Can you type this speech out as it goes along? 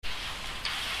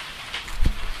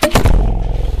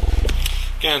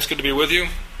Again, it's good to be with you.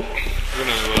 We're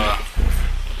going to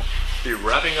be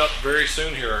wrapping up very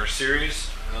soon here our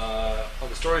series on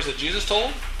the stories that Jesus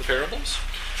told, the parables.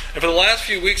 And for the last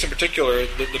few weeks in particular,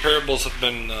 the parables have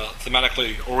been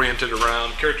thematically oriented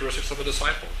around characteristics of a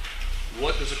disciple.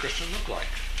 What does a Christian look like?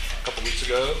 A couple weeks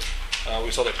ago, we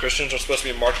saw that Christians are supposed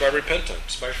to be marked by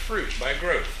repentance, by fruit, by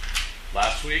growth.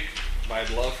 Last week, by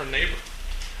love for neighbor.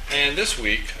 And this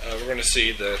week, we're going to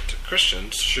see that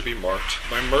Christians should be marked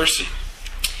by mercy.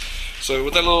 So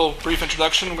with that little brief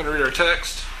introduction, I'm going to read our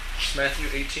text. It's Matthew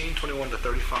 18, 21 to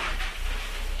 35.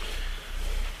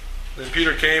 Then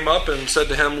Peter came up and said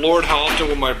to him, Lord, how often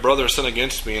will my brother sin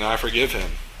against me and I forgive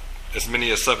him? As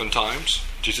many as 7 times?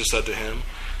 Jesus said to him,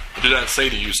 I do not say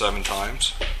to you 7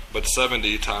 times, but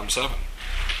 70 times 7.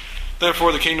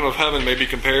 Therefore the kingdom of heaven may be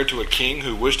compared to a king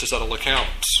who wished to settle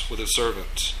accounts with his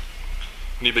servants.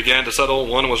 When he began to settle,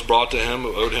 one was brought to him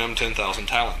who owed him 10,000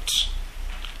 talents.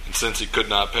 And since he could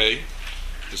not pay,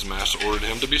 his master ordered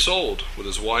him to be sold, with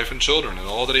his wife and children and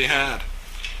all that he had,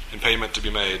 and payment to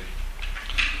be made.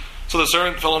 So the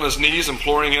servant fell on his knees,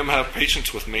 imploring him, have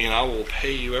patience with me, and I will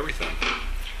pay you everything.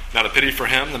 Out of pity for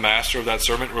him, the master of that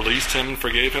servant released him and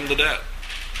forgave him the debt.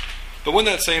 But when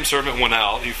that same servant went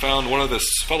out, he found one of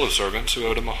his fellow servants who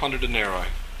owed him 100 denarii.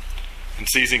 And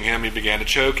seizing him, he began to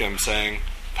choke him, saying,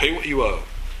 Pay what you owe.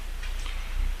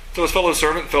 So his fellow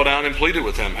servant fell down and pleaded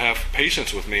with him, Have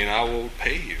patience with me, and I will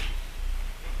pay you.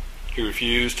 He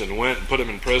refused and went and put him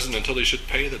in prison until he should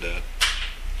pay the debt.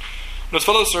 When his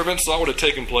fellow servants saw what had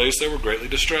taken place, they were greatly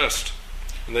distressed.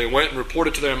 And they went and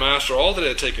reported to their master all that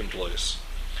had taken place.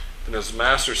 Then his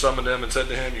master summoned him and said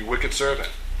to him, You wicked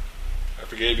servant, I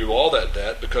forgave you all that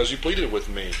debt because you pleaded with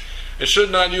me. And should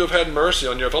not you have had mercy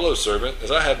on your fellow servant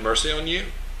as I had mercy on you?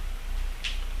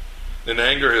 In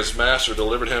anger, his master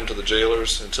delivered him to the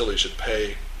jailers until he should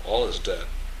pay all his debt.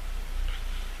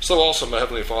 So also my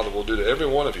heavenly Father will do to every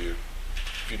one of you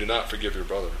if you do not forgive your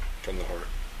brother from the heart.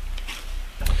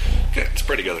 Okay, let's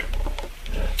pray together.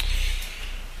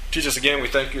 Jesus, again, we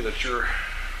thank you that you're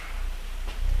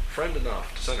friend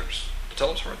enough to sinners to tell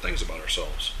us hard things about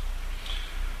ourselves.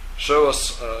 Show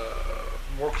us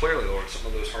more clearly, Lord, some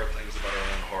of those hard things about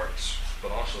our own hearts,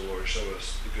 but also, Lord, show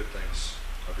us the good things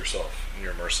of yourself and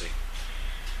your mercy.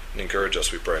 And encourage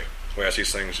us, we pray. We ask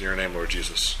these things in your name, Lord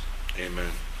Jesus.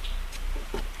 Amen.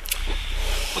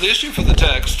 Well, the issue for the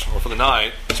text, or for the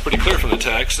night, is pretty clear from the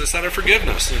text. It's that of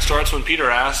forgiveness. And it starts when Peter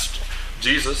asked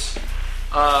Jesus,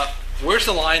 where's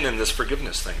the line in this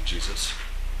forgiveness thing, Jesus?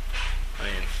 I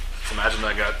mean, let's imagine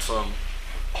I got some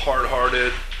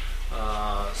hard-hearted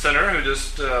sinner who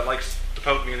just likes to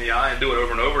poke me in the eye and do it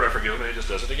over and over, and I forgive him, and he just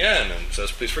does it again and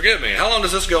says, please forgive me. How long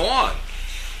does this go on?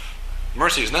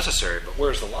 Mercy is necessary, but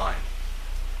where's the line?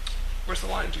 Where's the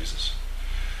line, Jesus?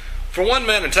 For one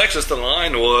man in Texas, the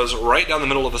line was right down the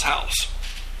middle of his house.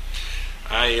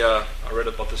 I read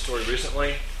about this story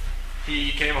recently.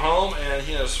 He came home and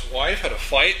he and his wife had a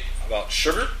fight about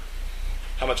sugar,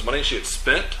 how much money she had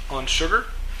spent on sugar,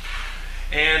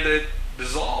 and it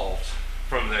dissolved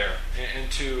from there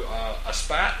into a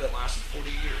spat that lasted 40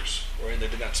 years, wherein they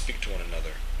did not speak to one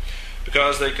another,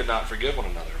 because they could not forgive one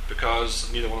another,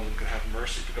 because neither one of them could have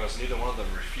mercy, because neither one of them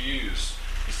refused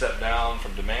to step down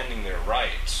from demanding their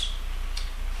rights.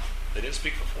 They didn't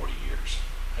speak for 40 years.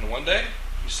 And one day,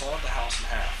 he sawed the house in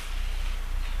half,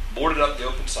 boarded up the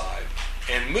open side,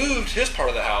 and moved his part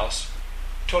of the house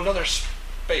to another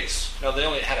space. Now, they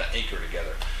only had an acre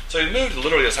together. So he moved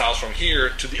literally his house from here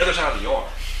to the other side of the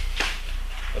yard.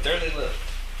 But there they lived,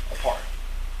 apart,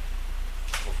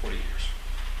 for 40 years.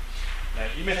 Now,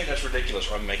 you may think that's ridiculous,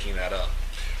 or I'm making that up.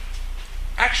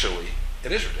 Actually,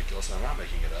 it is ridiculous, and I'm not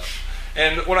making it up.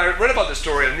 And when I read about this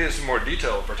story, I needed some more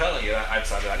detail for telling it. I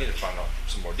decided I needed to find out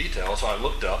some more detail, so I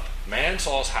looked up, man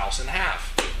saw his house in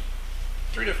half.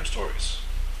 3 different stories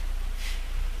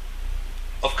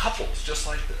of couples just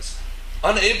like this,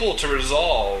 unable to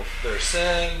resolve their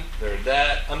sin, their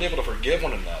debt, unable to forgive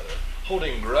one another,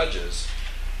 holding grudges,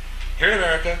 here in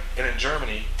America and in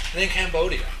Germany and in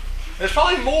Cambodia. There's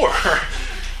probably more,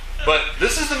 but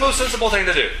this is the most sensible thing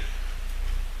to do.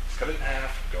 Let's cut it in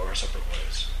half and go our separate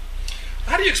ways.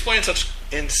 How do you explain such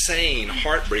insane,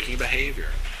 heartbreaking behavior?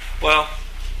 Well,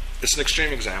 it's an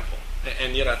extreme example.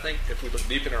 And yet I think if we look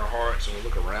deep in our hearts and we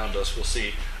look around us, we'll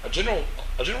see a general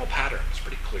pattern. It's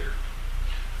pretty clear.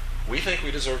 We think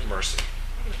we deserve mercy.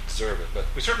 We don't deserve it, but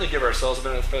we certainly give ourselves the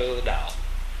benefit of the doubt.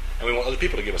 And we want other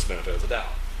people to give us the benefit of the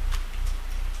doubt.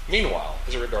 Meanwhile,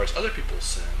 as it regards other people's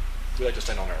sin, we like to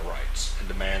stand on our rights and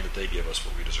demand that they give us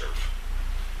what we deserve.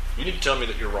 You need to tell me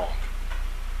that you're wrong.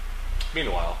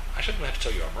 Meanwhile, I shouldn't have to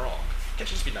tell you I'm wrong. Can't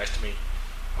you just be nice to me?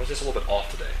 I was just a little bit off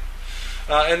today.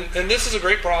 And this is a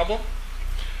great problem.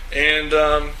 And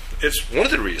it's one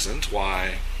of the reasons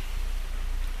why,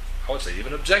 I would say,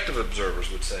 even objective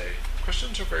observers would say,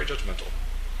 Christians are very judgmental.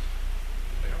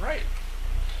 They're right.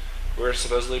 We're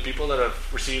supposedly people that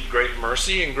have received great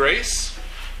mercy and grace,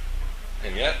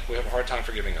 and yet we have a hard time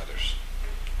forgiving others.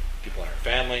 People in our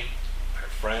family, our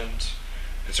friends,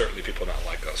 and certainly people not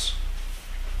like us.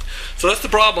 So that's the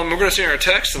problem. We're going to see in our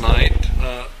text tonight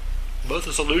both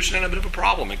a solution and a bit of a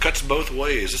problem. It cuts both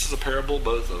ways. This is a parable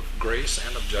both of grace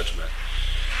and of judgment.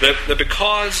 That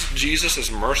because Jesus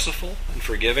is merciful and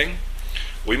forgiving,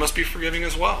 we must be forgiving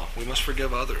as well. We must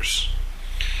forgive others.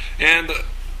 And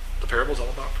the parable is all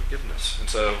about forgiveness. And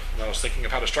so when I was thinking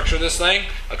of how to structure this thing,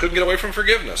 I couldn't get away from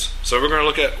forgiveness. So we're going to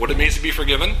look at what it means to be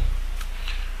forgiven.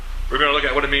 We're going to look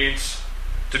at what it means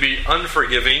to be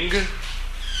unforgiving.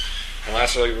 And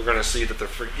lastly, we're going to see that the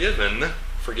forgiven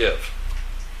forgive.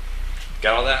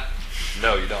 Got all that?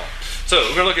 No, you don't. So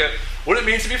we're going to look at what it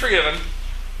means to be forgiven,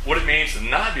 what it means to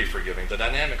not be forgiving, the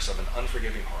dynamics of an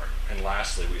unforgiving heart. And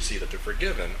lastly, we see that the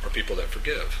forgiven are people that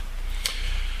forgive.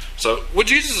 So what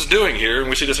Jesus is doing here, and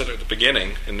we see this at the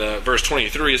beginning in verse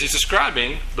 23, is he's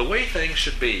describing the way things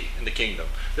should be in the kingdom.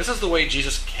 This is the way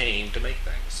Jesus came to make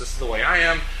things. This is the way I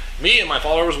am. Me and my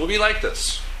followers will be like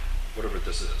this. Whatever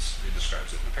this is. He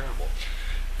describes it in the parable.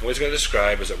 And what he's going to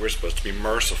describe is that we're supposed to be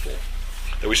merciful,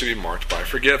 that we should be marked by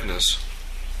forgiveness.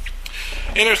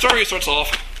 And our story starts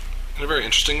off in a very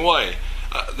interesting way.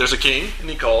 There's a king, and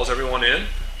he calls everyone in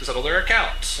to settle their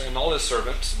accounts. And all his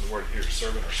servants, and the word here is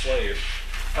servant or slave,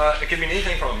 it can mean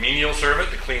anything from a menial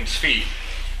servant that cleans feet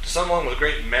to someone with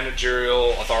great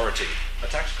managerial authority, a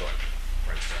tax collector,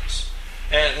 for instance.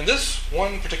 And in this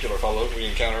one particular fellow we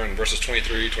encounter in verses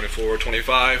 23, 24,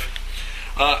 25,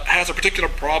 has a particular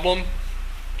problem.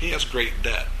 He has great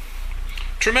debt.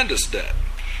 Tremendous debt.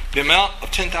 The amount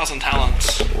of 10,000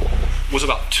 talents was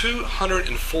about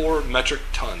 204 metric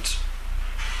tons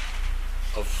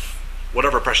of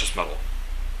whatever precious metal,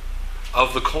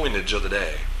 of the coinage of the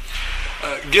day.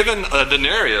 Given a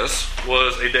denarius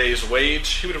was a day's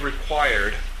wage, he would have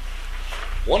required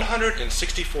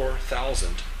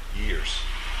 164,000 years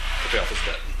to pay off his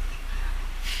debt.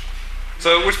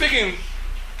 So we're speaking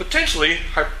potentially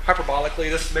hyperbolically.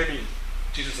 This maybe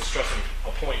Jesus is stressing a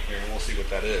point here, and we'll see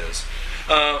what that is.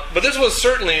 But this was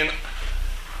certainly an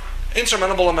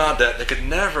insurmountable amount of debt that could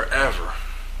never, ever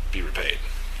be repaid.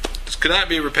 This could not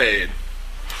be repaid.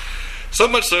 So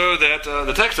much so that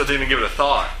the text doesn't even give it a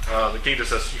thought. The king just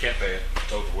says, you can't pay it,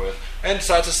 it's over with. And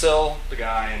decides to sell the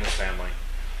guy and his family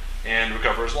and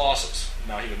recover his losses.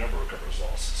 Now, he would never recover his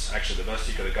losses. Actually, the best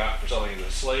he could have got for selling the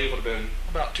slave would have been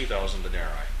about 2,000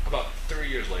 denarii, about 3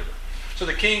 years labor. So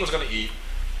the king was going to eat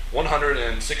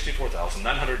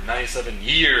 164,997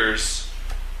 years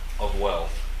of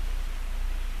wealth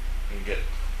and get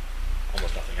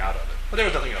almost nothing out of it. But there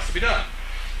was nothing else to be done.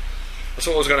 That's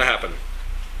what was going to happen.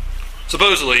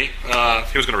 Supposedly,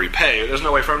 he was going to repay. There's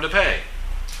no way for him to pay.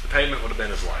 The payment would have been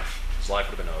his life. His life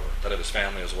would have been over. That of his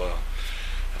family as well.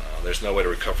 There's no way to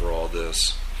recover all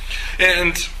this.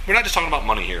 And we're not just talking about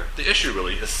money here. The issue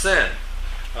really is sin.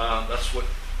 That's what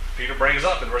Peter brings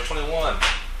up in verse 21.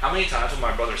 How many times will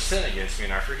my brother sin against me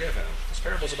and I forgive him? This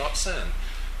parable is about sin.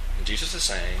 And Jesus is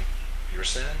saying, your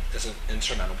sin is an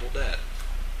insurmountable debt.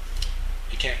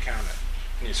 You can't count it.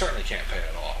 And you certainly can't pay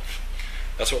it off.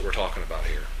 That's what we're talking about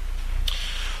here.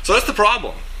 So that's the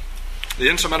problem. The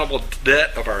insurmountable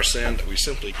debt of our sin that we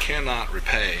simply cannot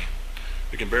repay.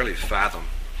 We can barely fathom.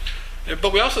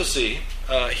 But we also see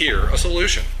here a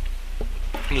solution.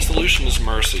 And the solution is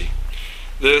mercy.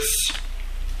 This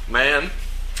man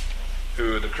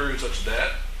who had accrued such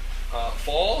debt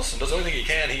falls and does everything he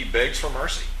can. He begs for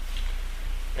mercy.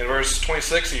 In verse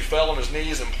 26, he fell on his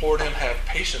knees and implored him, have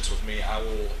patience with me, I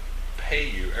will pay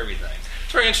you everything.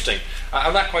 It's very interesting.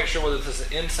 I'm not quite sure whether this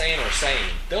is insane or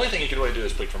sane. The only thing he can really do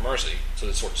is plead for mercy, so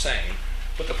it's sort of sane.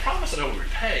 But the promise that he will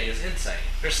repay is insane.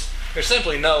 There's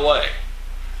simply no way.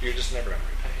 You're just never going to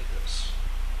repay this.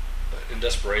 But in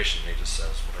desperation, he just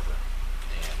says whatever.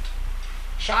 And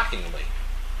shockingly,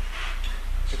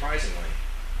 surprisingly,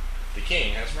 the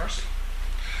king has mercy.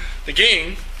 The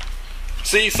king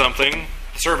sees something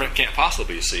the servant can't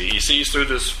possibly see. He sees through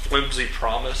this flimsy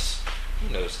promise.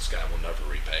 He knows this guy will never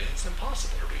repay. It's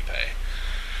impossible to repay.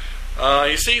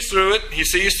 He sees through it. He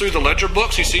sees through the ledger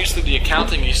books. He sees through the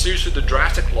accounting. He sees through the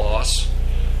drastic loss.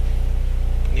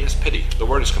 And he has pity. The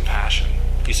word is compassion.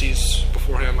 He sees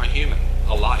before him a human,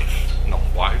 a life.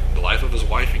 The life of his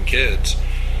wife and kids.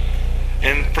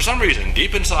 And for some reason,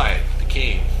 deep inside, the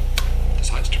king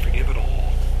decides to forgive it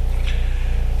all.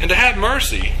 And to have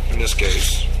mercy, in this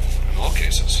case, in all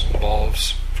cases,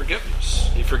 involves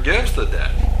forgiveness. He forgives the debt,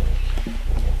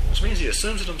 which means he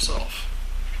assumes it himself.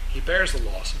 He bears the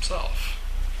loss himself.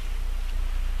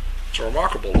 It's a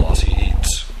remarkable loss he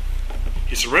eats.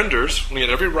 He surrenders, when he had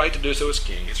every right to do so as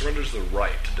king, he surrenders the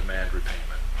right to demand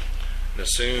repayment and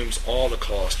assumes all the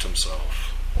cost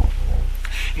himself.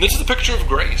 And this is the picture of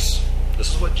grace.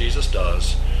 This is what Jesus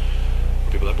does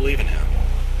for people that believe in him.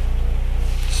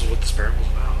 This is what this parable is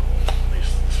about, at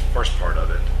least this first part of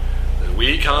it. That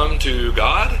we come to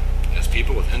God as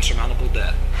people with insurmountable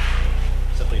debt.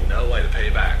 Simply no way to pay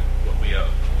back what we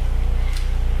owe.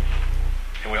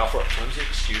 And we offer up flimsy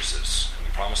excuses, and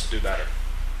we promise to do better.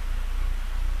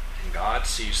 And God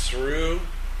sees through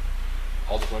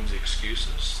all the flimsy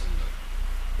excuses and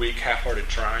the weak, half-hearted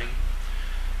trying.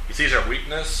 He sees our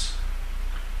weakness.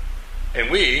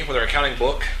 And we, with our accounting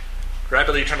book,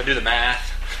 rapidly trying to do the math,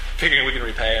 figuring we can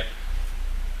repay it,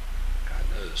 God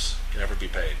knows it can never be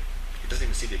paid. He doesn't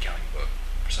even see the accounting book.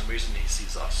 For some reason, he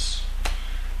sees us.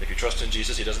 And if you trust in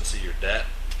Jesus, he doesn't see your debt.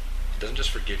 He doesn't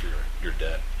just forgive your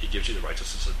debt. He gives you the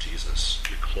righteousness of Jesus.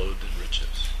 You're clothed in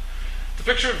riches. It's a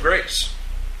picture of grace.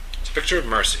 It's a picture of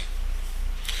mercy.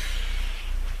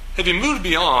 Have you moved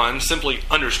beyond simply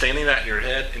understanding that in your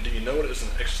head, and do you know it as an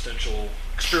existential,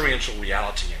 experiential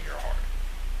reality in your heart?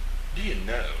 Do you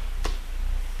know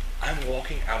I'm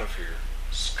walking out of here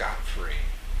scot-free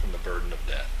from the burden of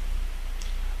debt,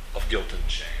 of guilt and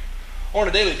shame? Or on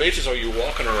a daily basis, are you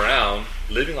walking around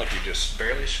living like you're just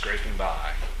barely scraping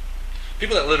by?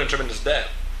 People that live in tremendous debt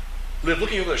live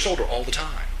looking over their shoulder all the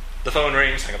time. The phone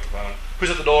rings, hang up the phone.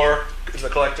 Who's at the door? Is the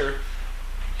collector?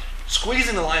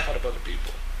 Squeezing the life out of other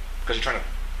people because you're trying to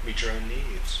meet your own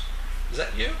needs. Is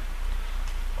that you?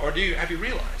 Or have you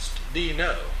realized? Do you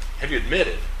know? Have you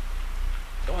admitted?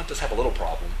 I don't just have a little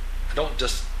problem. I don't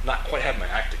just not quite have my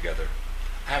act together.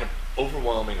 I have an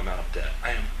overwhelming amount of debt.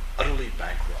 I am utterly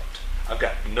bankrupt. I've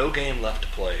got no game left to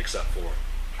play except for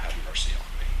have mercy on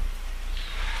me.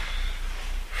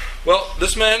 Well,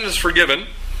 this man is forgiven.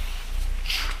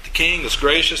 The king is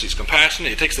gracious. He's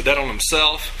compassionate. He takes the debt on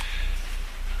himself.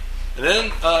 And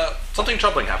then something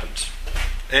troubling happens.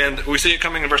 And we see it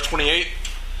coming in verse 28.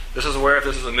 This is where, if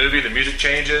this is a movie, the music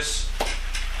changes.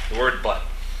 The word but.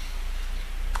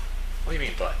 What do you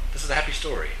mean but? This is a happy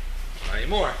story. Not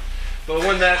anymore. But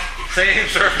when that same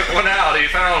servant went out, he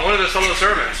found one of his fellow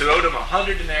servants who owed him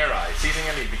 100 denarii. Seizing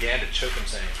him, he began to choke him,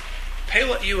 saying, "Pay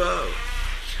what you owe."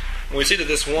 And we see that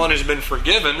this one who's been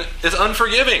forgiven is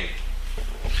unforgiving.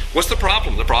 What's the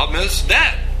problem? The problem is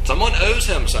debt. Someone owes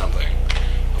him something.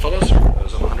 A fellow servant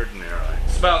owes him 100 denarii.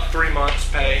 It's about 3 months'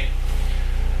 pay.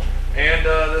 And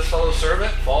this fellow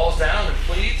servant falls down and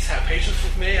pleads, "Have patience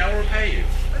with me, I will repay you."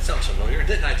 That sounds familiar.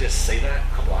 Didn't I just say that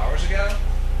a couple hours ago?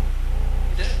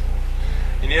 He did.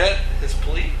 And yet, his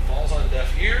plea falls on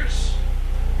deaf ears.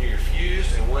 He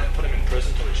refused and put him in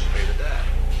prison until he should pay the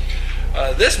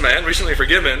debt. This man, recently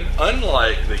forgiven,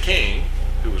 unlike the king,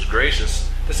 who was gracious,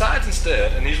 decides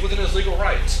instead, and he's within his legal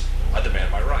rights, I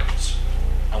demand my rights.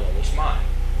 I want what's mine.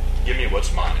 Give me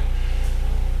what's mine.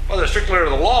 By the strict letter of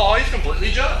the law, he's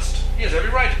completely just. He has every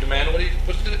right to demand what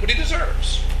he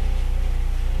deserves.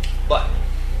 But,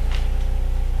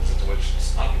 to which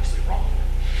is obviously wrong.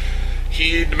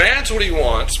 He demands what he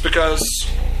wants because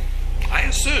I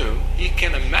assume he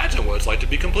can't imagine what it's like to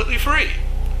be completely free.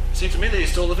 It seems to me that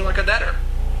he's still living like a debtor.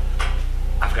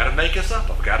 I've got to make this up.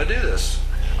 I've got to do this.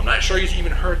 I'm not sure he's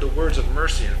even heard the words of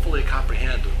mercy and fully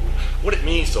comprehend what it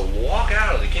means to walk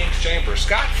out of the king's chamber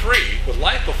scot-free with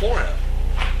life before him.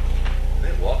 And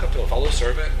then walk up to a fellow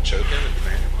servant and choke him and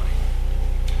demand your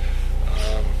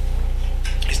money.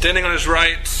 He's standing on his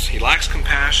rights. He lacks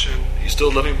compassion. He's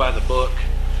still living by the book.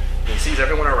 And he sees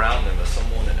everyone around him as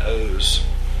someone that owes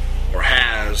or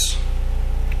has,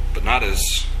 but not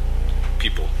as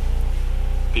people.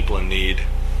 People in need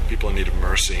of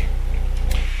mercy.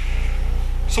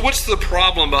 So what's the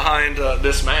problem behind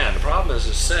this man? The problem is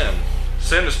his sin.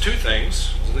 Sin is two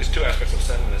things. There's at least two aspects of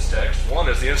sin in this text. One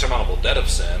is the insurmountable debt of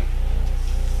sin.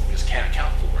 We just can't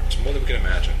account for it. It's more than we can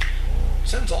imagine.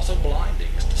 Sin's also blinding.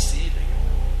 It's deceiving.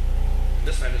 And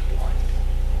this man is blind.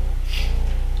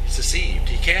 He's deceived.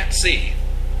 He can't see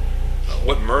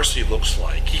what mercy looks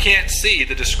like. He can't see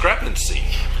the discrepancy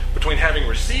between having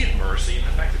received mercy and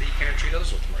the fact that he can't treat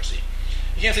others with mercy.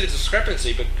 He can't see the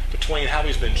discrepancy between how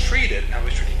he's been treated and how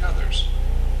he's treating others.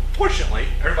 Fortunately,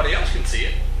 everybody else can see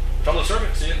it. The fellow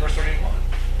servants see it in verse 31.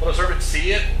 Fellow servants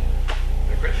see it.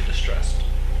 They're greatly distressed.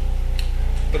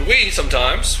 But we,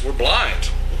 sometimes, we're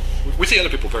blind. We see other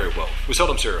people very well. We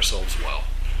seldom see ourselves well.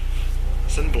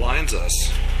 Sin blinds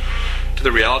us to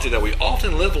the reality that we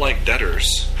often live like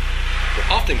debtors.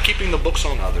 We're often keeping the books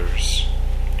on others.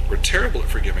 We're terrible at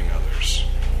forgiving others.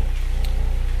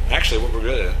 Actually, what we're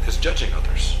good at is judging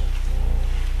others.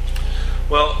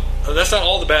 Well, that's not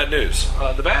all the bad news.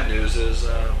 The bad news is,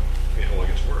 it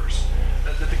gets worse.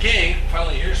 That the king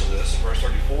finally hears of this in verse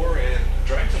 34 and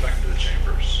drags him back into the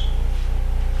chambers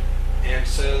and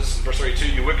says in verse 32,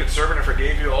 "You wicked servant, I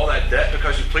forgave you all that debt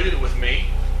because you pleaded with me.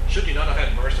 Should you not have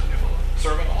had mercy on your fellow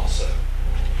servant also?"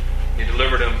 And he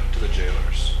delivered him to the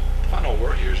jailers. The final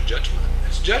word here is judgment.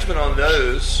 It's judgment on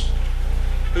those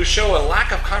who show a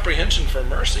lack of comprehension for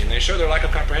mercy, and they show their lack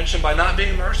of comprehension by not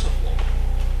being merciful.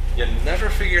 You never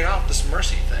figured out this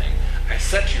mercy thing. I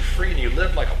set you free and you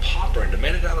lived like a pauper and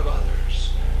demanded out of others.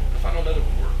 The final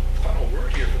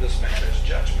word here for this man is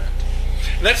judgment.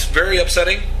 And that's very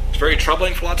upsetting. It's very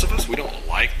troubling for lots of us. We don't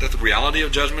like the reality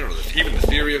of judgment or even the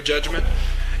theory of judgment.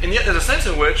 And yet there's a sense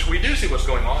in which we do see what's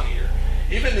going on here.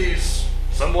 Even these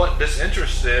somewhat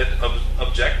disinterested,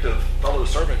 objective fellow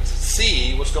servants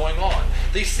see what's going on.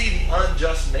 They see the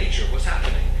unjust nature of what's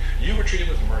happening. You were treated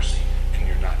with mercy and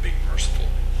you're not being merciful.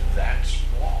 That's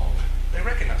wrong. They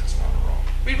recognize it's not wrong.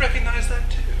 We recognize that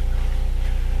too.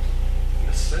 In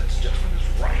this sense, judgment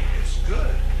is right. It's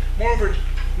good. Moreover,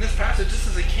 in this passage, this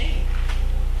is a king.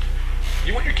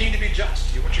 You want your king to be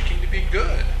just. You want your king to be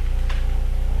good.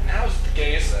 And how is it the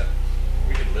case that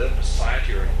we can live in a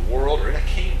society or in a world or in a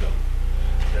kingdom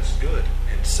that's good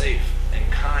and safe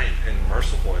and kind and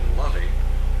merciful and loving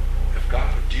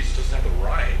if Jesus doesn't have the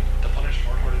right to punish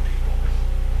hard-hearted people?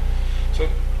 So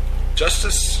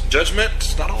justice, judgment,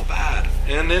 it's not all bad.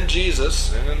 And in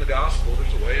Jesus and in the gospel,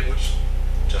 there's a way in which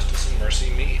justice and mercy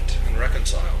meet and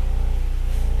reconcile.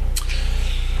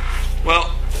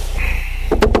 Well,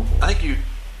 I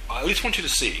at least want you to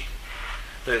see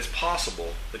that it's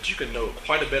possible that you can know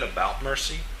quite a bit about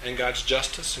mercy and God's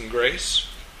justice and grace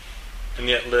and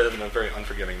yet live in a very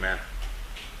unforgiving manner.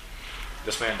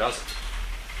 This man doesn't.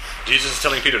 Jesus is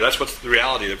telling Peter, that's what's the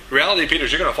reality. The reality, Peter,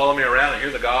 is you're going to follow me around and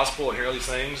hear the gospel and hear all these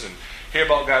things and hear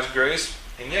about God's grace,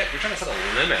 and yet you're trying to set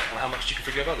a limit on how much you can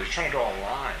forgive others. You're trying to draw a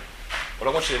line. What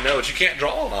I want you to know is you can't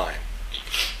draw a line.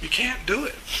 You can't do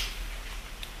it.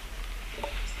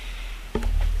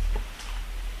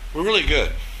 We're really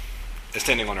good at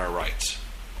standing on our rights.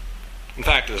 In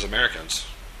fact, as Americans,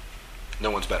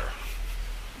 no one's better.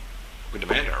 We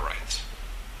demand our rights.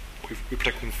 We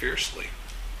protect them fiercely.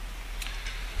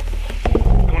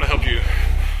 I want to help you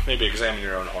maybe examine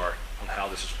your own heart on how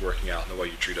this is working out in the way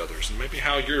you treat others, and maybe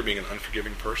how you're being an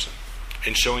unforgiving person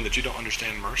and showing that you don't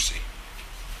understand mercy.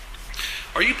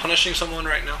 Are you punishing someone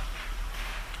right now?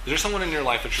 Is there someone in your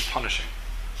life that you're punishing?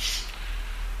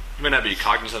 You may not be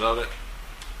cognizant of it,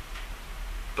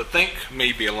 but think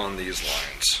maybe along these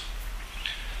lines.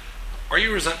 Are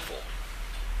you resentful?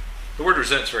 The word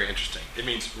resent is very interesting. It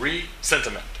means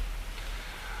resentiment.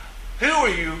 Who are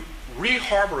you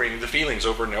re-harboring the feelings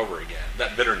over and over again?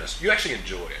 That bitterness. You actually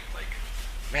enjoy it. Like,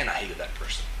 man, I hated that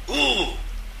person. Ooh,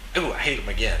 I hate them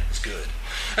again. It's good.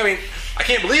 I mean, I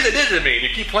can't believe they did it to me. And you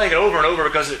keep playing it over and over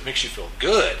because it makes you feel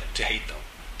good to hate them,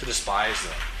 to despise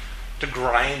them, to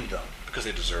grind them because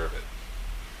they deserve it.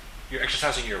 You're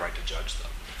exercising your right to judge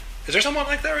them. Is there someone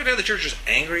like that right now that you're just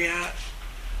angry at?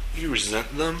 You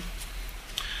resent them?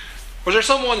 Or is there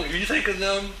someone, you think of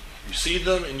them, you see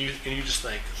them, and you just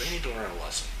think, they need to learn a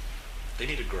lesson. They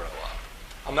need to grow up.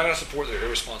 I'm not going to support their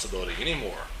irresponsibility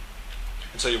anymore.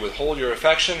 And so you withhold your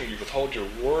affection, you withhold your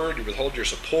word, you withhold your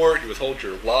support, you withhold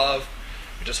your love.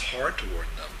 You're just hard toward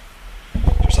them.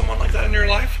 Is there someone like that in your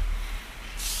life?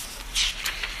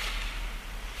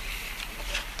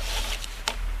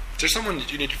 Is there someone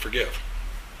that you need to forgive?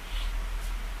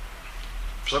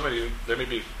 For some of you, there may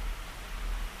be,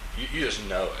 you just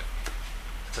know it.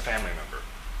 It's a family member.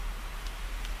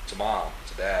 It's a mom.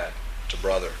 It's a dad. It's a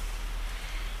brother.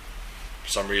 For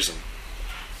some reason,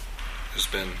 there's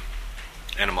been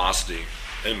animosity,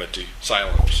 enmity,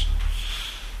 silence.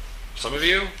 Some of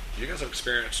you guys have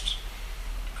experienced,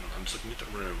 I'm just looking at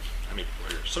the room, how many people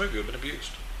are here? Some of you have been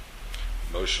abused.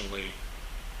 Emotionally,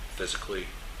 physically.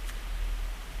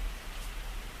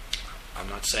 I'm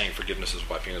not saying forgiveness is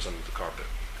wiping us under the carpet.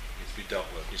 It needs to be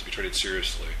dealt with. It needs to be treated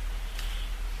seriously.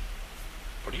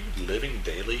 But are you living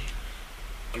daily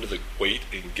under the weight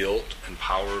and guilt and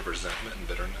power of resentment and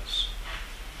bitterness?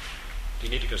 You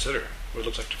need to consider what it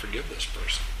looks like to forgive this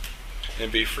person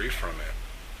and be free from it.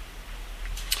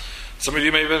 Some of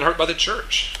you may have been hurt by the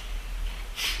church.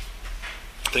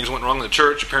 Things went wrong in the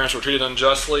church. Your parents were treated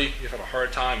unjustly. You've had a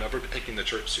hard time ever taking the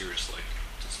church seriously.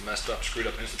 It's a messed up, screwed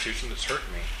up institution that's hurt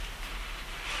me.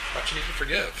 But you need to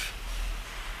forgive.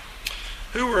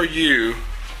 Who are you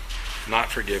not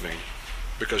forgiving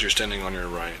because you're standing on your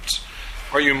rights?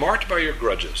 Are you marked by your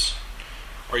grudges?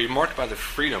 Are you marked by the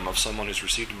freedom of someone who's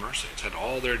received mercy? It's had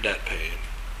all their debt paid.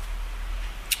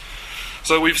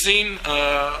 So we've seen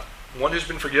one who's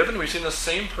been forgiven. We've seen the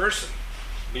same person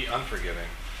be unforgiving.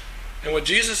 And what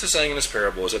Jesus is saying in this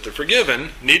parable is that the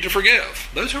forgiven need to forgive.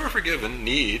 Those who are forgiven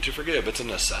need to forgive. It's a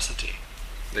necessity.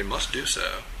 They must do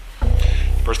so.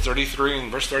 Verse 33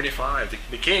 and verse 35,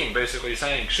 the king basically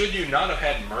saying, should you not have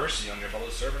had mercy on your fellow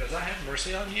servant as I had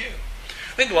mercy on you?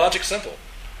 I think the logic's simple.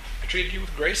 I treated you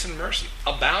with grace and mercy,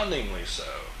 aboundingly so.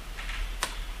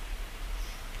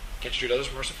 Can't you treat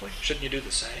others mercifully? Shouldn't you do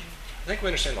the same? I think we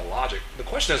understand the logic. The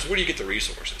question is, where do you get the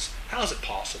resources? How is it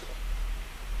possible?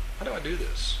 How do I do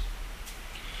this?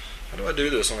 How do I do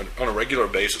this on a regular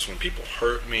basis when people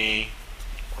hurt me,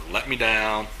 or let me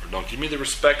down, or don't give me the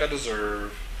respect I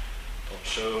deserve, don't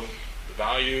show the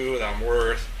value that I'm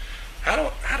worth? How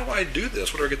do I do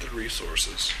this? Where do I get the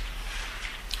resources?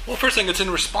 Well, first thing, it's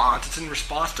in response. It's in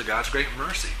response to God's great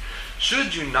mercy.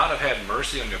 Should you not have had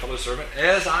mercy on your fellow servant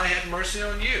as I had mercy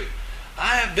on you?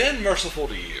 I have been merciful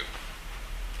to you.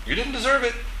 You didn't deserve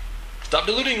it. Stop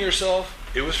deluding yourself.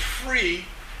 It was free.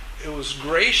 It was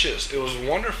gracious. It was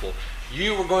wonderful.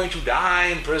 You were going to die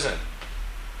in prison,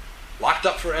 locked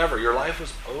up forever. Your life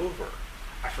was over.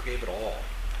 I forgave it all.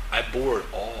 I bore it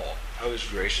all. I was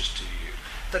gracious to you.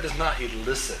 If that does not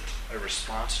elicit a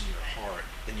response in your heart,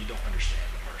 then you don't understand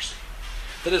the mercy.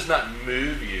 If that does not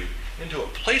move you into a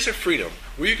place of freedom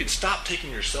where you can stop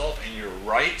taking yourself and your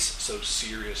rights so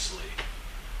seriously,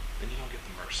 then you don't get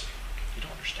the mercy. You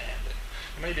don't understand it.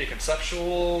 It may be a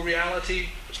conceptual reality,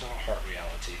 but it's not a heart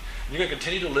reality. And you're going to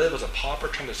continue to live as a pauper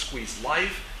trying to squeeze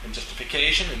life and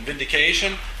justification and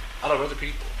vindication out of other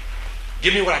people.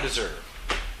 Give me what I deserve.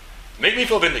 Make me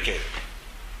feel vindicated.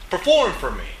 Perform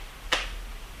for me.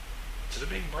 Instead of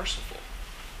being merciful,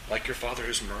 like your Father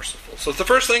who's merciful. So the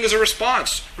first thing is a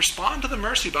response. Respond to the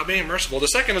mercy by being merciful. The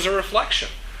second is a reflection.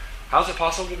 How is it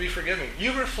possible to be forgiving?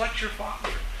 You reflect your Father.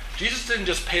 Jesus didn't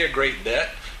just pay a great debt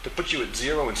to put you at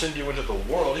zero and send you into the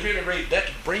world. He paid a great debt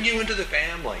to bring you into the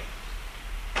family.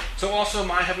 So also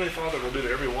my Heavenly Father will do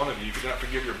to every one of you if you do not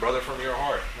forgive your brother from your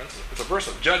heart. It's a verse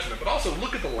of judgment, but also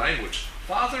look at the language.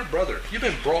 Father, brother, you've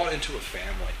been brought into a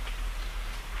family.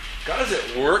 God is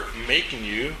at work making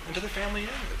you into the family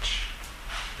image.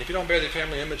 If you don't bear the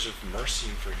family image of mercy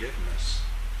and forgiveness,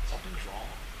 something's wrong.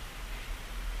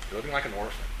 You're living like an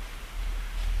orphan.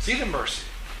 See the mercy.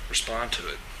 Respond to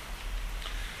it.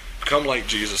 Become like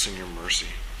Jesus in your mercy.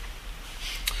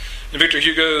 In Victor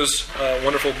Hugo's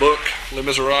wonderful book, Les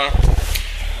Miserables,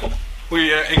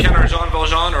 we encounter Jean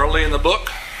Valjean early in the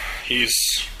book. He's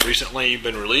recently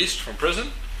been released from prison.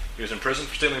 He was in prison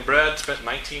for stealing bread, spent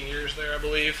 19 years there, I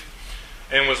believe,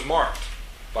 and was marked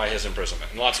by his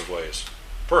imprisonment in lots of ways.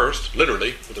 First,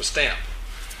 literally, with a stamp.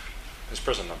 His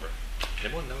prison number.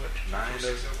 Anyone know it?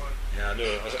 901? Yeah,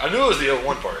 I knew it was the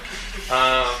 01 part.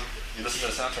 You listened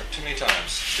to the soundtrack too many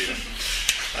times, Stephen.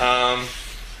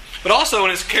 But also in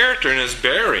his character and his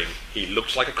bearing, he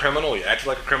looks like a criminal, he acted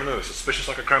like a criminal, he's suspicious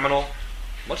like a criminal.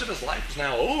 Much of his life is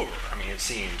now over, it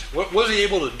seemed. What was he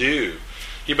able to do?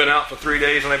 He'd been out for 3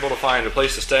 days, unable to find a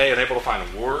place to stay, unable to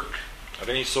find work of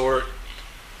any sort.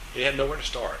 He had nowhere to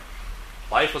start.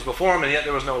 Life was before him, and yet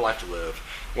there was no life to live.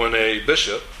 When a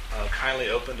bishop kindly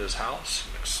opened his house,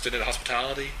 extended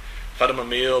hospitality, fed him a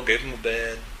meal, gave him a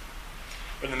bed.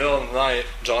 But in the middle of the night,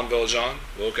 Jean Valjean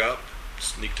woke up,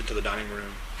 sneaked into the dining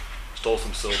room, stole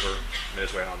some silver, and made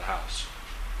his way out of the house.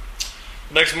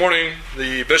 The next morning,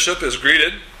 the bishop is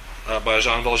greeted by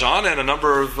Jean Valjean and a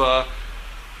number of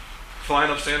fine,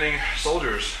 upstanding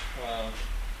soldiers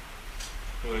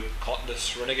who had caught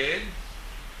this renegade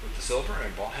with the silver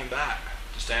and brought him back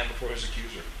to stand before his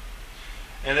accuser.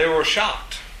 And they were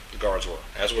shocked, the guards were,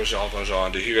 as was Jean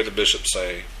Valjean, to hear the bishop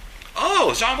say,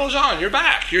 "Oh, Jean Valjean, you're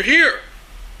back. You're here.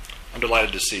 I'm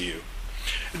delighted to see you.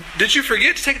 Did you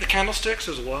forget to take the candlesticks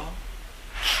as well?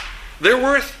 They're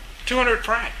worth 200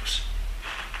 francs.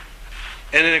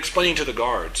 And in explaining to the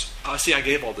guards, see, I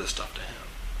gave all this stuff to him.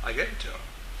 I gave it to him.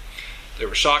 They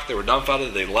were shocked. They were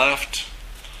dumbfounded. They left.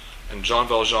 And Jean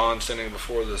Valjean, standing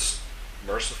before this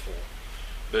merciful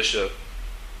bishop,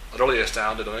 utterly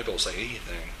astounded, unable to say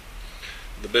anything.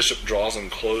 The bishop draws him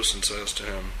close and says to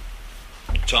him,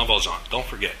 Jean Valjean, don't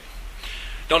forget.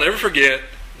 Don't ever forget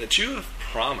that you have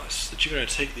promised that you're going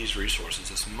to take these resources,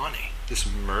 this money, this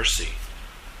mercy,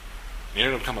 and you're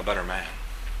going to become a better man.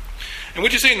 And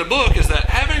what you see in the book is that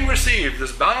having received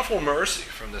this bountiful mercy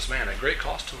from this man at great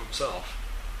cost to himself,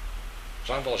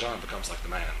 Jean Valjean becomes like the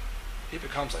man. He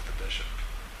becomes like the bishop.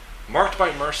 Marked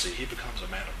by mercy, he becomes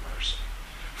a man of mercy.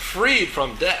 Freed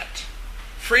from debt,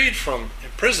 freed from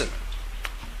imprisonment,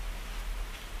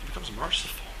 he becomes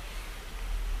merciful.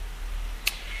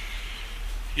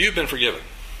 You've been forgiven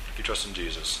if you trust in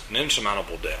Jesus, an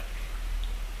insurmountable debt.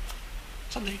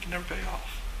 something you can never pay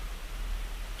off.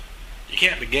 You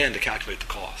can't begin to calculate the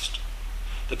cost.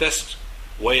 The best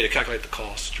way to calculate the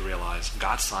cost is to realize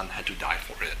God's Son had to die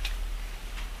for it.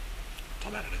 That's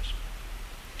how bad it is.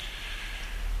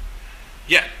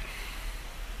 Yet,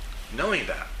 knowing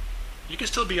that, you can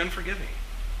still be unforgiving.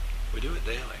 We do it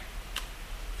daily.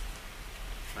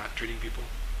 Not treating people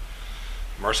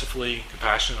mercifully,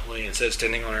 compassionately, instead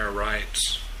standing on our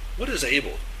rights. What is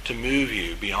able to move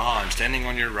you beyond standing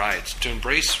on your rights, to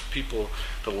embrace people,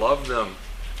 to love them,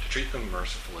 to treat them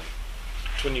mercifully?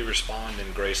 It's when you respond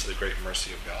in grace to the great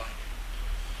mercy of God.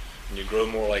 And you grow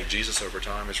more like Jesus over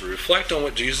time as you reflect on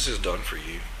what Jesus has done for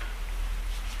you.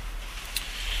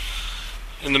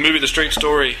 In the movie The Straight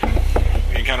Story,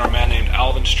 we encounter a man named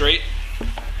Alvin Straight.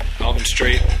 Alvin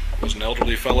Straight was an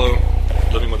elderly fellow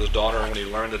living with his daughter when he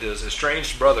learned that his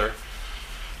estranged brother,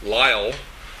 Lyle,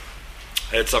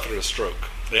 had suffered a stroke.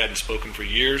 They hadn't spoken for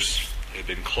years. They had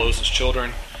been close as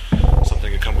children.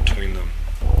 Something had come between them.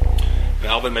 And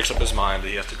Alvin makes up his mind that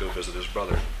he has to go visit his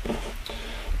brother.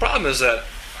 The problem is that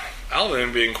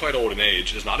Alvin, being quite old in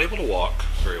age, is not able to walk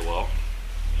very well.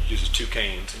 He uses 2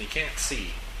 canes, and he can't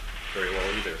see very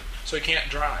well either. So he can't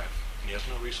drive, and he has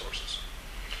no resources.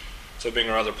 So being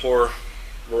a rather poor,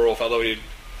 rural fellow, he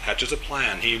hatches a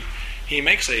plan. He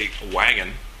makes a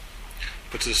wagon,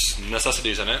 puts his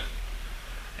necessities in it,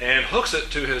 and hooks it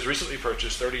to his recently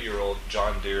purchased 30-year-old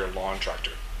John Deere lawn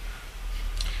tractor,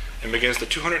 and begins the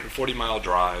 240-mile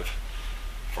drive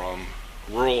from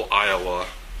rural Iowa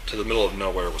to the middle of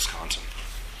nowhere, Wisconsin.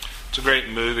 It's a great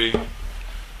movie.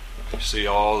 You see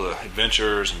all the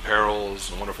adventures and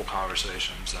perils and wonderful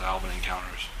conversations that Alvin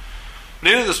encounters. At the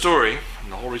end of the story,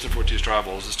 and the whole reason for his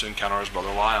travels, is to encounter his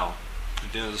brother Lyle.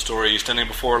 At the end of the story, he's standing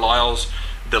before Lyle's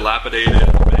dilapidated,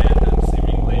 abandoned,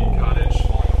 seemingly cottage,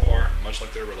 falling apart, much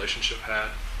like their relationship had.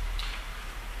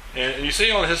 And you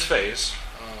see on his face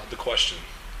the question,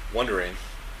 wondering,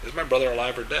 is my brother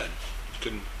alive or dead? You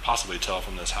couldn't possibly tell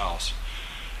from this house.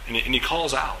 And he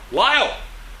calls out, Lyle!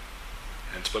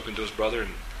 And spoken to his brother in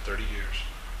 30 years.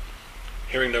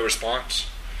 Hearing no response,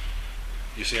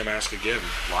 you see him ask again,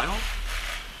 Lyle?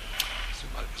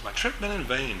 Has my trip been in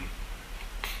vain?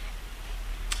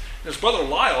 And his brother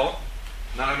Lyle,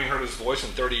 not having heard his voice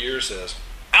in 30 years, says,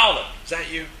 Alvin, is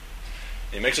that you?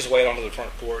 And he makes his way onto the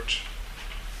front porch.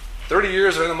 30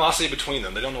 years of animosity between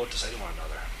them. They don't know what to say to one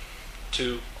another.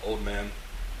 2 old men,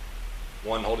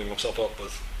 one holding himself up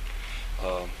with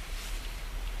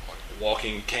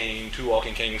walking cane, 2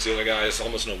 walking canes, the other guy is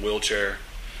almost in a wheelchair.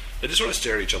 They just sort of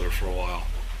stare at each other for a while.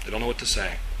 They don't know what to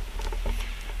say.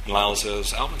 And Lyle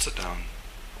says, Alvin, sit down.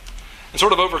 And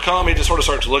sort of overcome, he just sort of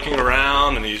starts looking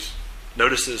around, and he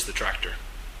notices the tractor.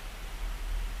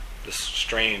 This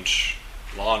strange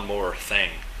lawnmower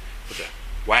thing with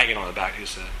a wagon on the back. He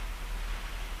said,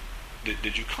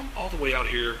 Did you come all the way out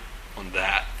here on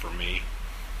that for me?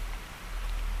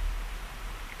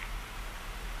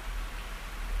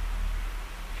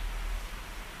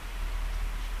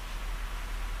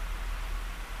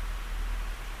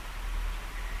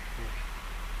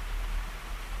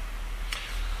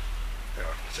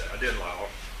 I did, Lyle.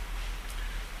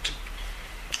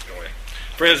 Anyway,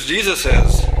 friends, Jesus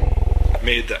has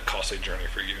made that costly journey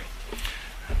for you.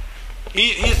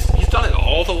 He's done it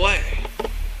all the way.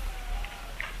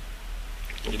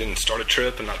 He didn't start a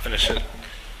trip and not finish it.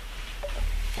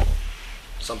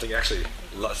 Something actually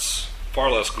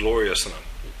far less glorious than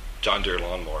a John Deere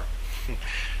lawnmower.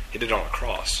 He did it on a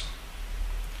cross.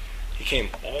 He came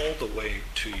all the way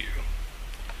to you.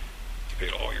 He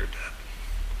paid all your debt.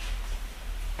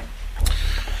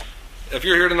 If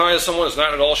you're here tonight as someone who's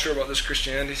not at all sure about this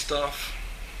Christianity stuff,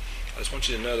 I just want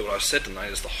you to know that what I've said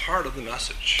tonight is the heart of the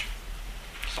message.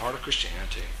 It's the heart of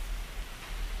Christianity.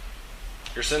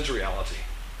 Your sin's a reality.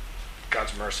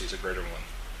 God's mercy is a greater one.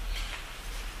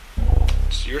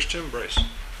 It's yours to embrace.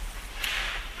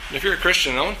 And if you're a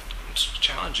Christian, I want to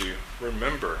challenge you.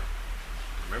 Remember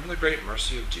the great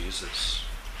mercy of Jesus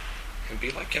and be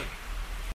like him.